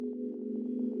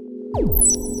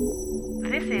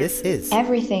This is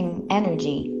Everything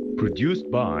Energy.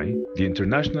 Produced by the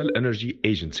International Energy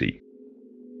Agency.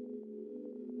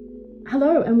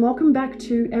 Hello and welcome back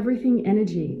to Everything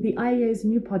Energy, the IEA's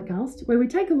new podcast, where we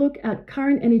take a look at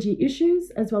current energy issues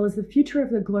as well as the future of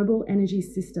the global energy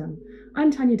system.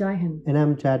 I'm Tanya Daihan. And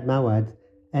I'm Jad Mawad.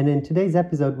 And in today's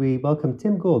episode, we welcome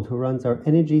Tim Gould, who runs our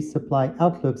Energy Supply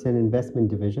Outlooks and Investment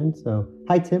Division. So,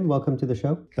 hi, Tim. Welcome to the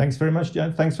show. Thanks very much,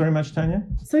 Jad. Thanks very much, Tanya.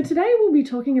 So today we'll be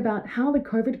talking about how the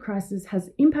COVID crisis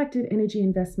has impacted energy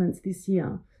investments this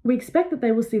year. We expect that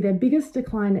they will see their biggest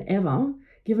decline ever,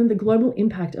 given the global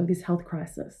impact of this health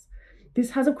crisis.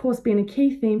 This has, of course, been a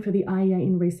key theme for the IEA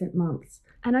in recent months.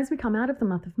 And as we come out of the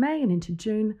month of May and into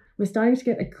June, we're starting to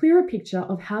get a clearer picture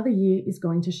of how the year is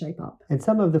going to shape up. And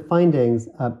some of the findings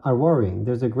are worrying.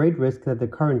 There's a great risk that the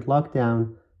current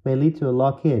lockdown may lead to a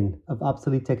lock-in of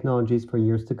obsolete technologies for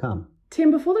years to come.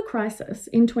 Tim, before the crisis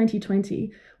in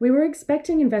 2020, we were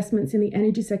expecting investments in the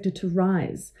energy sector to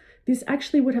rise. This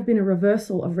actually would have been a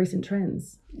reversal of recent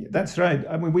trends. That's right.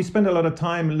 I mean, we spend a lot of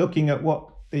time looking at what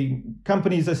the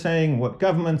companies are saying, what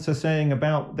governments are saying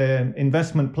about their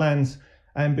investment plans,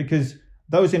 and because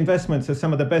those investments are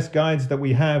some of the best guides that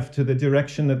we have to the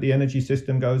direction that the energy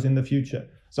system goes in the future.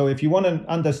 So if you want to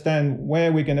understand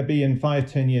where we're going to be in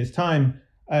 5-10 years' time,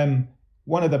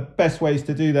 one of the best ways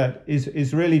to do that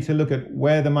is really to look at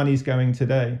where the money's going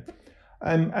today.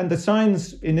 And the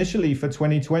signs initially for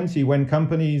 2020, when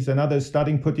companies and others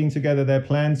starting putting together their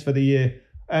plans for the year,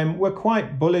 were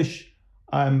quite bullish.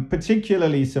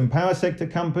 Particularly some power sector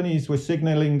companies were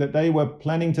signaling that they were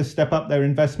planning to step up their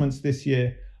investments this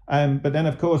year. But then,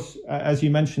 of course, as you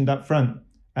mentioned up front,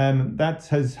 that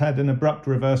has had an abrupt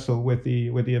reversal with the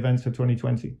events of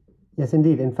 2020. Yes,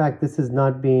 indeed. In fact, this has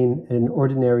not been an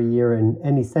ordinary year in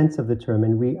any sense of the term.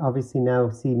 And we obviously now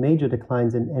see major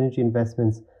declines in energy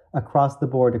investments across the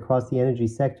board, across the energy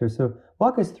sector. So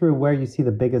walk us through where you see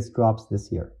the biggest drops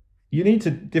this year. You need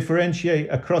to differentiate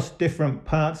across different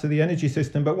parts of the energy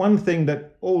system. But one thing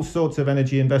that all sorts of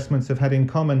energy investments have had in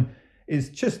common is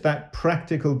just that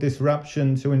practical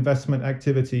disruption to investment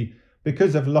activity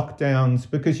because of lockdowns,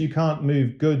 because you can't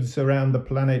move goods around the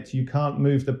planet, you can't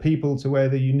move the people to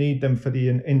where you need them for the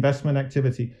investment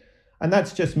activity. And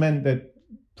that's just meant that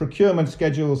procurement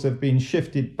schedules have been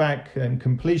shifted back and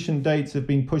completion dates have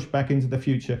been pushed back into the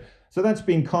future. So that's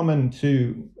been common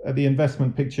to the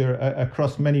investment picture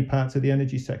across many parts of the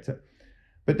energy sector.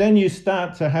 But then you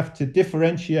start to have to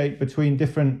differentiate between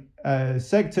different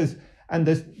sectors. And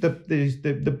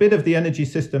the bit of the energy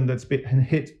system that's been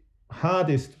hit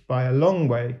hardest by a long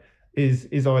way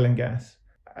is oil and gas.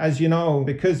 As you know,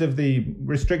 because of the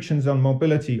restrictions on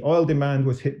mobility, oil demand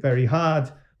was hit very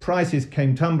hard. Prices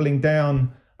came tumbling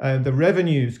down. The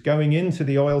revenues going into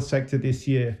the oil sector this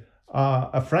year are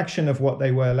a fraction of what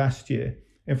they were last year.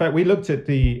 In fact, we looked at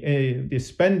the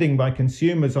spending by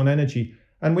consumers on energy,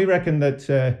 and we reckon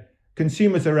that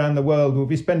consumers around the world will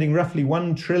be spending roughly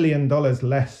 $1 trillion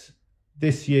less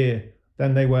this year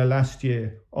than they were last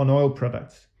year on oil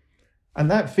products.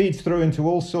 And that feeds through into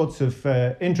all sorts of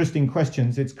interesting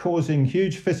questions. It's causing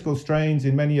huge fiscal strains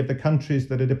in many of the countries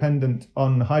that are dependent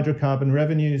on hydrocarbon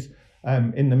revenues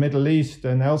in the Middle East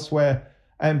and elsewhere.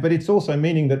 But it's also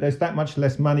meaning that there's that much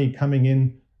less money coming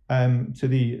in to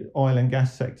the oil and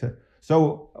gas sector.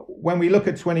 So when we look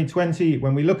at 2020,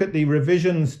 when we look at the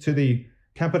revisions to the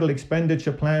capital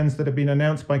expenditure plans that have been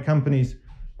announced by companies,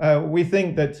 we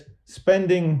think that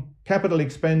spending capital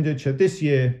expenditure this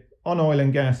year on oil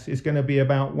and gas is going to be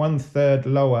about 1/3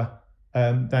 lower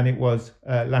than it was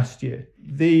last year.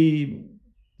 The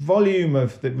volume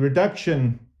of the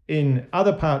reduction in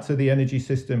other parts of the energy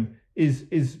system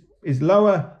is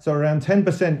lower, so around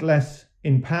 10% less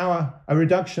in power, a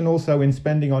reduction also in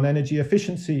spending on energy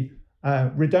efficiency,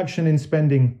 reduction in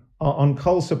spending on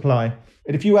coal supply.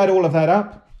 And if you add all of that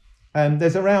up,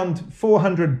 there's around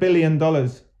 $400 billion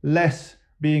less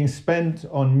being spent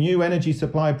on new energy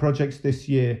supply projects this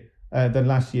year than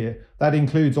last year. That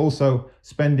includes also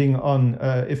spending on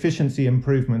efficiency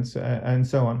improvements and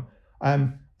so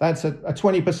on. That's a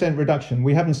 20% reduction.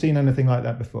 We haven't seen anything like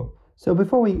that before. So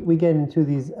before we get into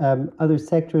these other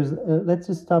sectors, let's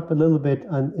just stop a little bit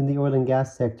in the oil and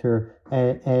gas sector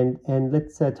and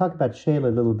let's talk about shale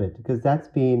a little bit, because that's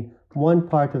been one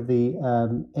part of the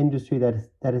industry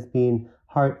that has been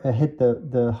hit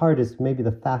the hardest, maybe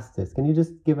the fastest. Can you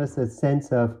just give us a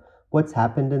sense of what's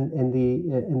happened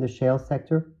in the shale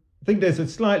sector? I think there's a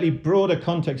slightly broader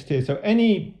context here. So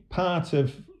any part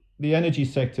of the energy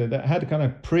sector that had kind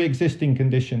of pre-existing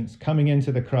conditions coming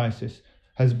into the crisis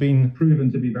has been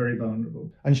proven to be very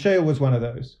vulnerable. And shale was one of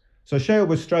those. So shale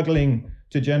was struggling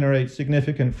to generate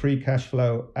significant free cash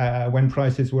flow when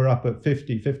prices were up at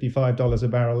 $55 a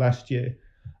barrel last year.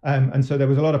 And so there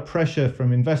was a lot of pressure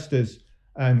from investors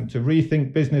to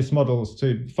rethink business models,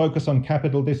 to focus on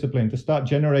capital discipline, to start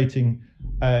generating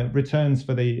returns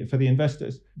for the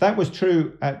investors. That was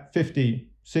true at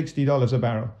 $60 a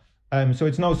barrel. So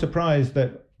it's no surprise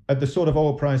that at the sort of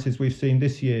oil prices we've seen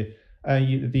this year,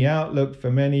 the outlook for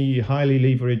many highly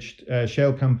leveraged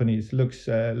shale companies looks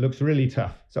really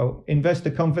tough. So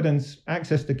investor confidence,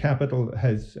 access to capital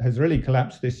has really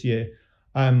collapsed this year.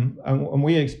 And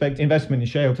we expect investment in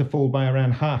shale to fall by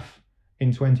around half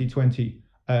in 2020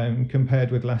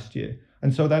 compared with last year.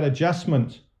 And so that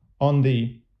adjustment on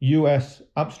the US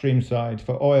upstream side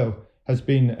for oil has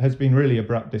been really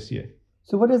abrupt this year.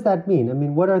 So what does that mean? I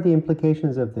mean, what are the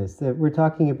implications of this? We're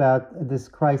talking about this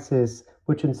crisis,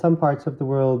 which in some parts of the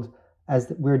world,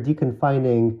 as we're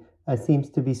deconfining, seems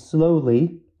to be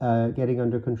slowly getting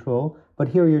under control. But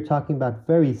here you're talking about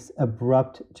very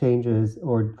abrupt changes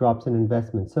or drops in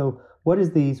investment. So what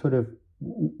is the sort of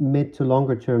mid to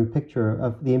longer term picture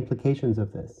of the implications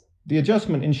of this? The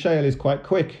adjustment in shale is quite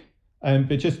quick.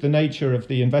 But just the nature of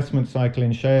the investment cycle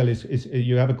in shale is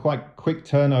you have a quite quick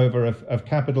turnover of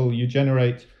capital. You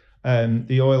generate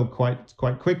the oil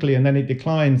quite quickly, and then it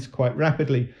declines quite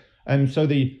rapidly. And so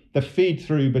the feed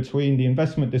through between the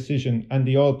investment decision and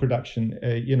the oil production,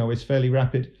 is fairly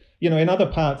rapid. In other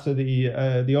parts of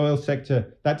the oil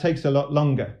sector, that takes a lot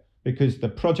longer because the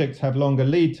projects have longer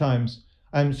lead times.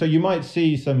 And so you might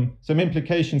see some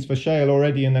implications for shale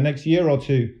already in the next year or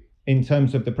two in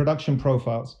terms of the production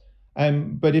profiles.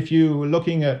 But if you're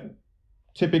looking at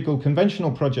typical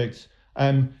conventional projects,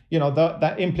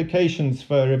 that implications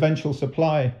for eventual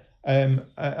supply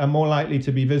are more likely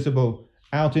to be visible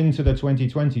out into the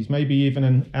 2020s, maybe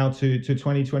even out to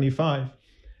 2025.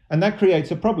 And that creates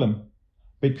a problem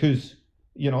because,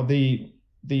 the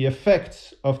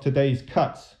effects of today's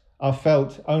cuts are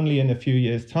felt only in a few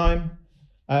years' time.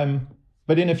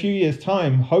 But in a few years'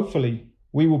 time, hopefully,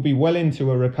 we will be well into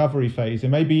a recovery phase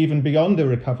and maybe even beyond the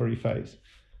recovery phase.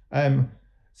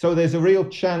 So there's a real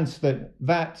chance that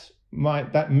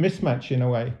mismatch in a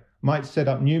way might set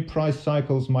up new price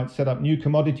cycles, might set up new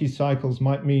commodity cycles,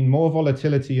 might mean more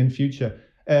volatility in future,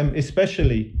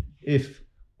 especially if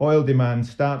oil demand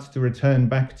starts to return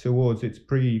back towards its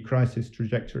pre-crisis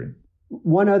trajectory.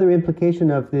 One other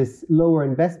implication of this lower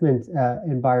investment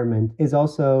environment is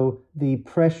also the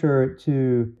pressure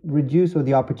to reduce, or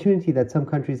the opportunity that some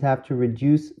countries have to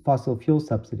reduce fossil fuel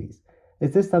subsidies.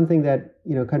 Is this something that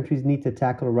countries need to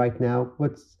tackle right now?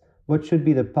 What should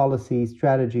be the policy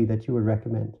strategy that you would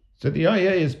recommend? So the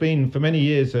IEA has been for many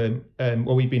years,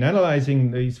 we've been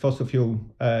analysing these fossil fuel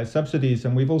subsidies,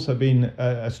 and we've also been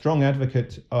a strong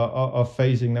advocate of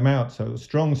phasing them out. So a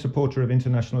strong supporter of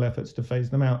international efforts to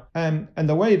phase them out. And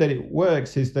the way that it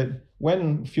works is that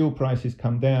when fuel prices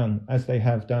come down, as they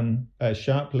have done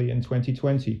sharply in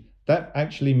 2020, that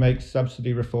actually makes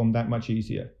subsidy reform that much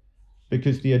easier,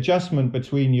 because the adjustment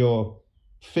between your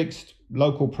fixed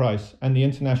local price and the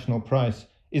international price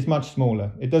is much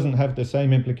smaller. It doesn't have the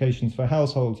same implications for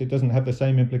households. It doesn't have the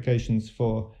same implications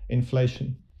for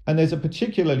inflation. And there's a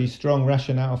particularly strong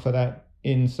rationale for that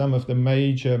in some of the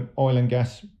major oil and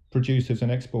gas producers and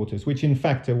exporters, which in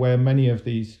fact are where many of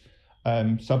these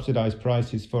subsidized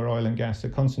prices for oil and gas are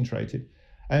concentrated.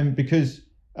 And because,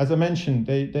 as I mentioned,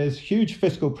 there's huge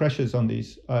fiscal pressures on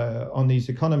these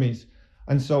economies.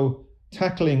 And so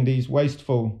tackling these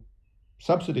wasteful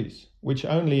subsidies, which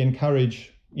only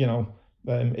encourage,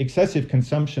 excessive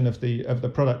consumption of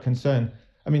the product concerned.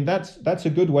 I mean, that's a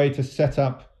good way to set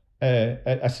up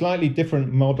a slightly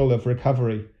different model of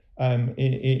recovery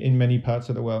in many parts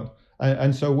of the world.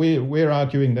 And so we're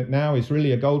arguing that now is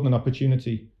really a golden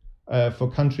opportunity for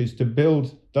countries to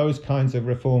build those kinds of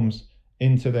reforms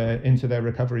into their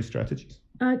recovery strategies.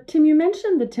 Tim, you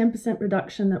mentioned the 10%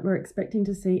 reduction that we're expecting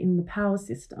to see in the power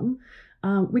system.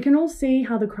 We can all see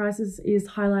how the crisis is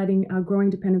highlighting our growing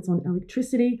dependence on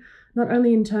electricity, not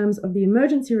only in terms of the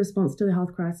emergency response to the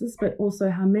health crisis, but also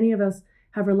how many of us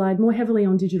have relied more heavily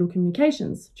on digital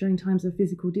communications during times of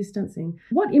physical distancing.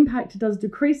 What impact does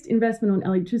decreased investment on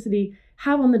electricity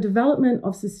have on the development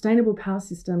of sustainable power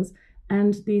systems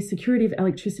and the security of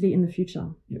electricity in the future?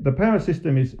 The power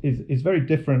system is very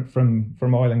different from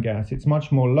oil and gas. It's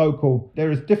much more local.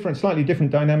 There is slightly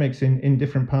different dynamics in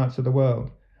different parts of the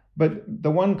world. But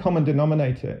the one common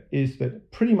denominator is that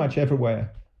pretty much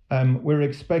everywhere, we're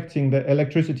expecting that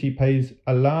electricity plays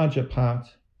a larger part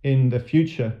in the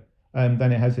future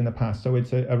than it has in the past. So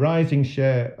it's a rising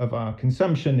share of our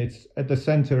consumption. It's at the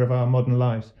center of our modern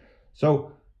lives.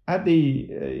 So at the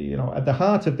at the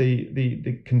heart of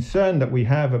the concern that we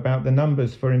have about the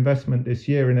numbers for investment this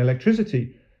year in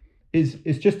electricity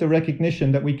is just a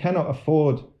recognition that we cannot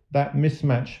afford that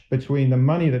mismatch between the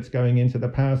money that's going into the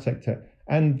power sector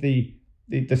and the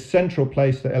central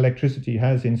place that electricity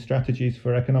has in strategies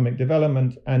for economic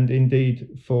development and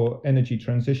indeed for energy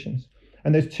transitions.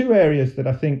 And there's two areas that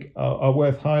I think are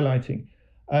worth highlighting.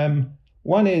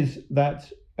 One is that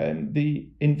the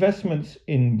investments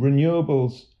in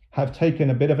renewables have taken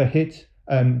a bit of a hit,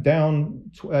 down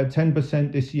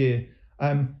 10% this year.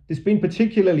 It's been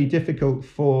particularly difficult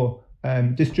for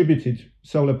distributed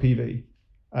solar PV.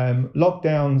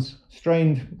 Lockdowns,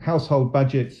 strained household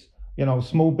budgets.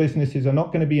 Small businesses are not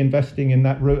going to be investing in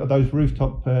those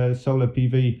rooftop solar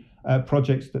PV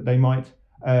projects that they might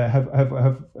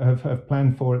have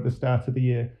planned for at the start of the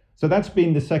year. So that's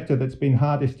been the sector that's been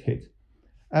hardest hit.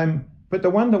 But the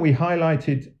one that we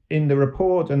highlighted in the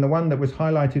report, and the one that was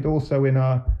highlighted also in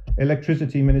our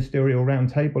electricity ministerial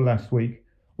roundtable last week,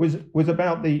 was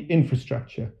about the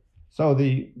infrastructure. So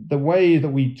the way that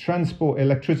we transport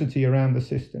electricity around the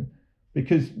system,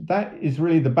 because that is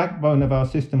really the backbone of our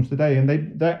systems today, and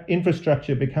that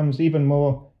infrastructure becomes even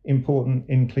more important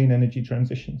in clean energy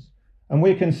transitions. And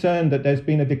we're concerned that there's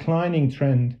been a declining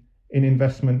trend in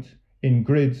investment in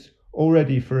grids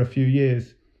already for a few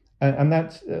years. And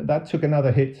that took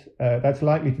another hit. That's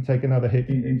likely to take another hit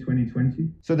in 2020.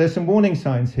 So there's some warning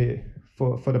signs here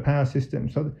for the power system.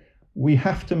 So we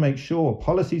have to make sure,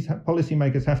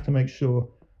 policymakers have to make sure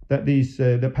that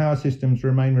the power systems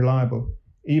remain reliable,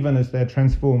 even as they're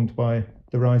transformed by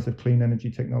the rise of clean energy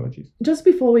technologies. Just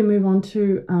before we move on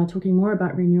to talking more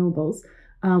about renewables,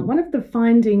 one of the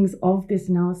findings of this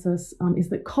analysis is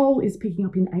that coal is picking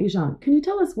up in Asia. Can you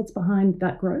tell us what's behind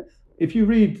that growth? If you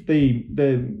read the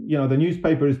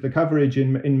newspapers, the coverage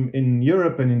in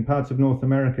Europe and in parts of North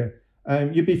America,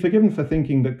 you'd be forgiven for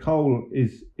thinking that coal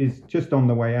is just on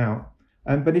the way out.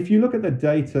 But if you look at the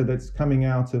data that's coming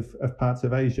out of parts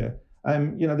of Asia,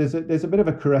 there's a bit of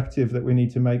a corrective that we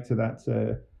need to make to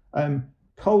that.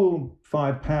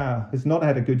 Coal-fired power has not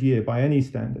had a good year by any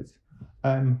standards.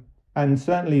 And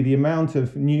certainly the amount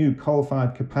of new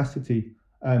coal-fired capacity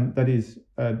that is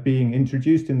being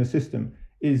introduced in the system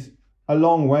is a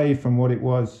long way from what it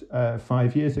was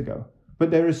 5 years ago.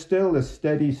 But there is still a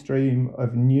steady stream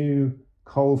of new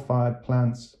coal-fired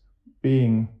plants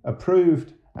being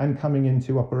approved and coming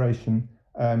into operation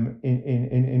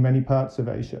in many parts of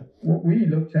Asia. What we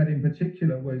looked at in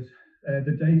particular was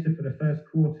the data for the first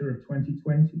quarter of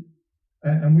 2020.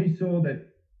 And we saw that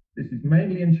this is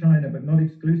mainly in China, but not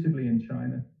exclusively in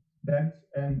China, that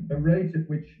the rate at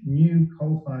which new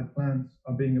coal-fired plants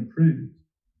are being approved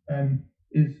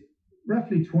is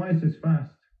roughly twice as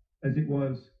fast as it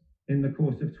was in the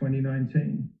course of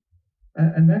 2019.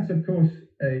 And that's, of course,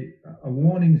 a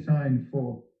warning sign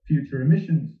for future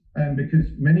emissions, because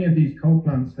many of these coal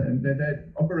plants,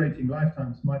 their operating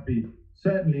lifetimes might be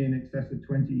certainly in excess of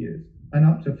 20 years and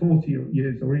up to 40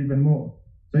 years or even more.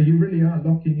 So you really are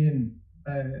locking in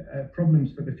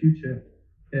problems for the future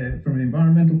from an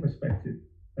environmental perspective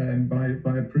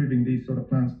by approving these sort of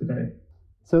plants today.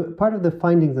 So part of the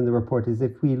findings in the report is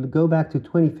if we go back to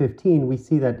 2015, we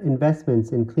see that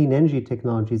investments in clean energy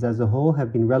technologies as a whole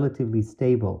have been relatively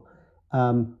stable.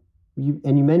 You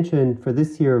mentioned for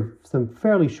this year some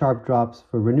fairly sharp drops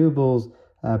for renewables,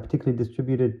 particularly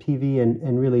distributed PV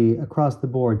and really across the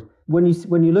board. When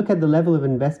you look at the level of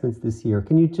investments this year,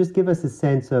 can you just give us a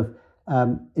sense of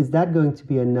is that going to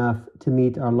be enough to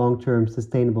meet our long-term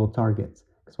sustainable targets?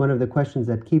 Because one of the questions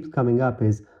that keeps coming up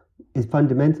is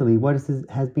fundamentally what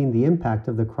has been the impact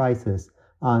of the crisis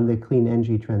on the clean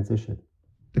energy transition?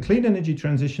 The clean energy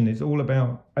transition is all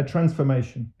about a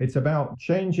transformation. It's about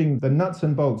changing the nuts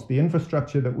and bolts, the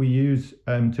infrastructure that we use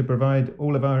to provide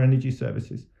all of our energy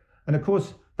services. And of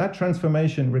course, that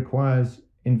transformation requires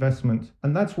investment.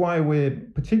 And that's why we're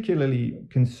particularly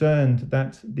concerned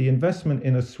that the investment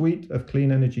in a suite of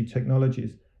clean energy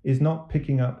technologies is not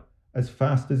picking up as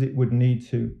fast as it would need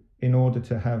to in order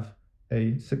to have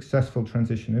a successful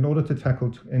transition, in order to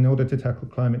tackle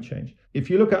climate change. If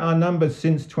you look at our numbers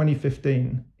since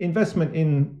 2015, investment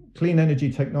in clean energy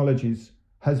technologies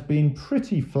has been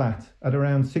pretty flat at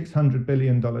around $600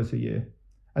 billion a year.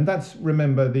 And that's,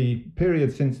 remember, the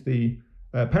period since the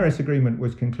Paris Agreement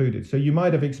was concluded. So you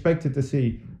might have expected to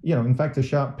see, in fact, a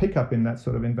sharp pickup in that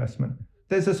sort of investment.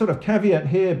 There's a sort of caveat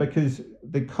here because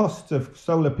the costs of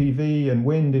solar PV and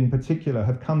wind in particular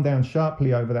have come down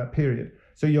sharply over that period.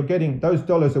 So you're getting, those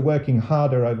dollars are working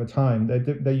harder over time.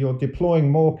 You're deploying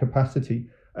more capacity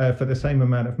for the same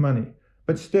amount of money.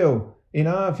 But still, in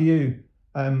our view,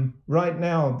 Right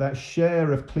now, that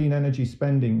share of clean energy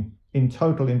spending in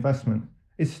total investment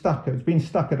is stuck. It's been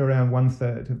stuck at around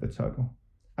 1/3 of the total.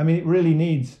 I mean, it really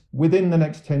needs, within the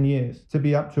next 10 years, to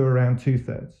be up to around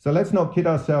 2/3. So let's not kid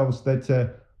ourselves that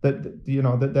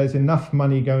there's enough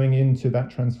money going into that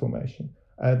transformation.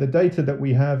 The data that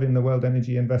we have in the World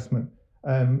Energy Investment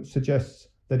suggests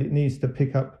that it needs to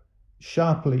pick up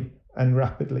sharply and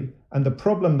rapidly. And the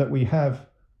problem that we have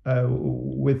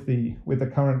with the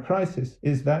current crisis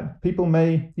is that people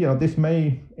this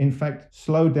may in fact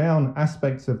slow down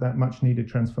aspects of that much needed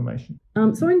transformation.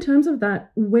 So in terms of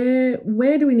that,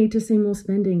 where do we need to see more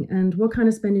spending, and what kind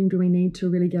of spending do we need to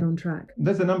really get on track?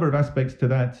 There's a number of aspects to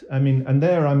that. I mean, and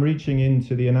there I'm reaching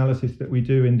into the analysis that we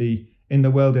do in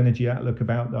the World Energy Outlook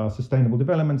about our sustainable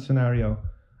development scenario.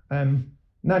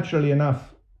 Naturally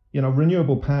enough,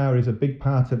 renewable power is a big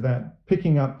part of that,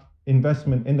 picking up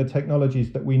investment in the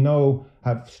technologies that we know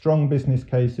have strong business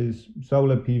cases: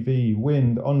 solar PV,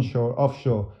 wind, onshore,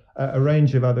 offshore, a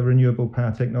range of other renewable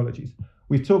power technologies.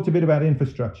 We've talked a bit about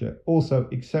infrastructure, also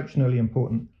exceptionally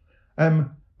important.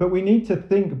 But we need to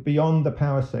think beyond the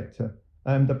power sector.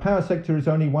 The power sector is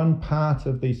only one part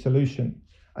of the solution.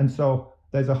 And so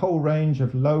there's a whole range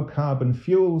of low carbon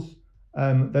fuels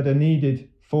that are needed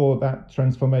for that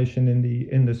transformation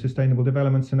in the sustainable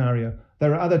development scenario.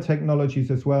 There are other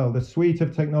technologies as well, the suite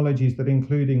of technologies that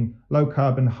including low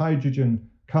carbon hydrogen,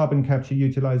 carbon capture,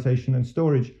 utilization and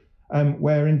storage,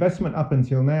 where investment up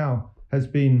until now has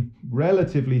been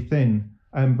relatively thin,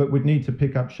 but would need to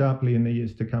pick up sharply in the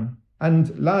years to come.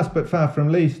 And last but far from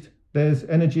least, there's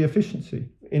energy efficiency.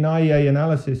 In IEA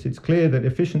analysis, it's clear that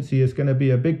efficiency is going to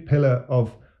be a big pillar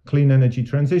of clean energy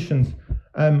transitions.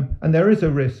 And there is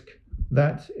a risk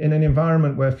that in an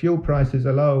environment where fuel prices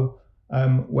are low,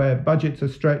 where budgets are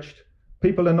stretched,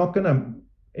 people are not going to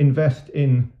invest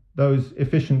in those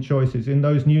efficient choices, in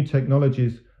those new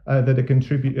technologies that are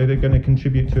going to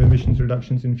contribute to emissions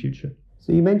reductions in future.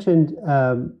 So you mentioned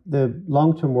the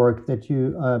long-term work that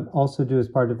you also do as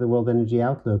part of the World Energy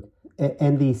Outlook,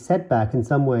 and the setback in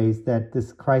some ways that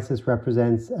this crisis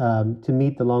represents to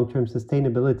meet the long-term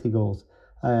sustainability goals.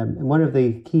 And one of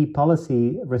the key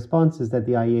policy responses that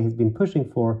the IEA has been pushing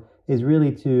for is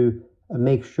really to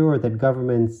make sure that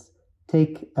governments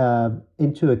take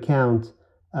into account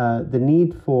the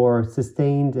need for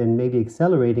sustained and maybe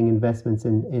accelerating investments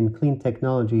in clean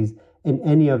technologies in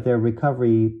any of their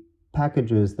recovery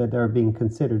packages that are being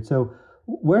considered. So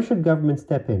where should government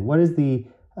step in? What is the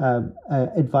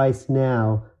advice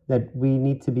now that we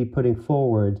need to be putting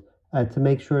forward to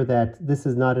make sure that this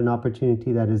is not an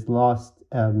opportunity that is lost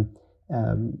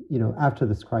after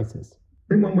this crisis?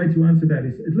 I think one way to answer that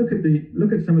is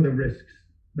look at some of the risks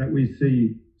that we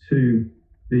see to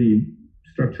the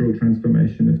structural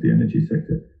transformation of the energy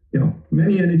sector.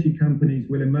 Many energy companies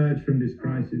will emerge from this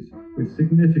crisis with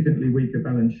significantly weaker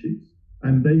balance sheets,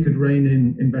 and they could rein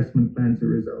in investment plans as a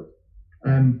result.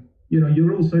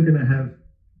 You're also going to have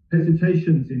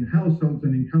hesitations in households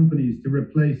and in companies to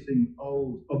replacing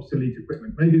old, obsolete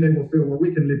equipment. Maybe they will feel, well,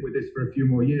 we can live with this for a few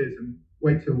more years and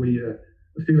wait till we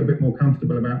feel a bit more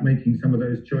comfortable about making some of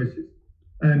those choices.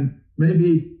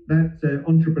 Maybe that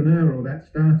entrepreneur or that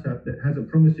startup that has a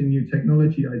promising new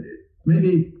technology idea,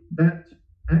 maybe that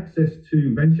access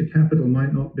to venture capital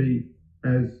might not be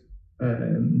as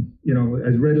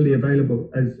readily available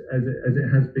as it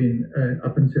has been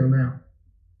up until now.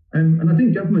 And I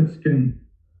think governments can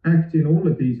act in all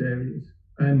of these areas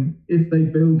if they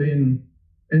build in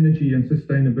energy and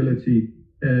sustainability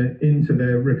into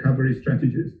their recovery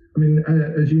strategies. I mean,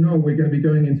 as you know, we're going to be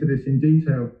going into this in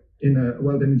detail in a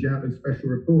World Energy Outlook special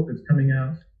report that's coming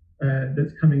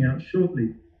out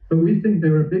shortly. But we think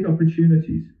there are big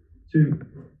opportunities to,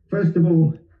 first of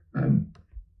all,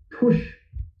 push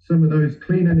some of those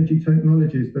clean energy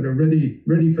technologies that are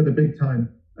ready for the big time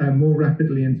more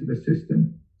rapidly into the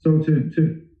system. So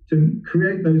to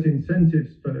create those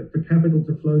incentives for capital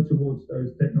to flow towards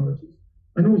those technologies,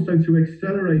 and also to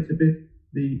accelerate a bit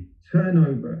the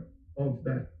turnover of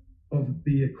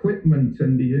the equipment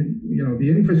and the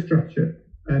infrastructure,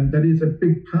 and that is a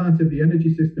big part of the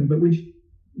energy system, but which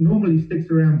normally sticks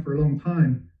around for a long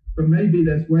time. But maybe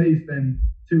there's ways then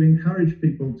to encourage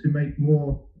people to make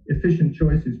more efficient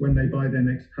choices when they buy their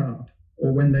next car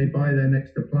or when they buy their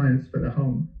next appliance for the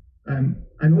home.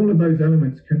 And all of those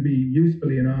elements can be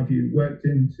usefully, in our view, worked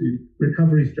into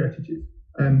recovery strategies.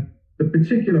 The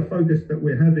particular focus that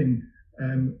we're having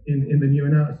in the new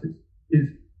analysis is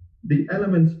the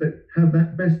elements that have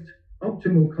that best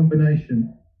optimal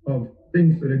combination of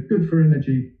things that are good for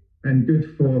energy and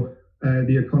good for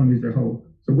the economy as a whole.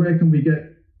 So where can we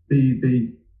get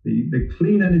the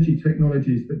clean energy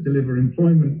technologies that deliver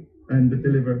employment and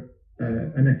deliver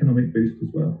an economic boost as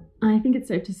well. I think it's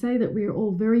safe to say that we are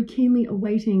all very keenly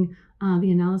awaiting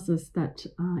the analysis that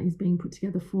is being put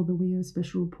together for the WEO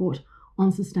Special Report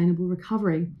on Sustainable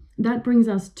Recovery. That brings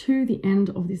us to the end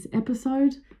of this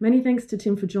episode. Many thanks to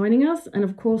Tim for joining us, and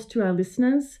of course to our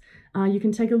listeners. You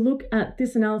can take a look at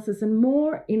this analysis and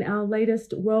more in our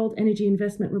latest World Energy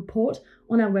Investment Report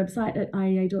on our website at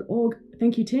iea.org.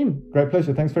 Thank you, Tim. Great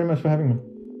pleasure. Thanks very much for having me.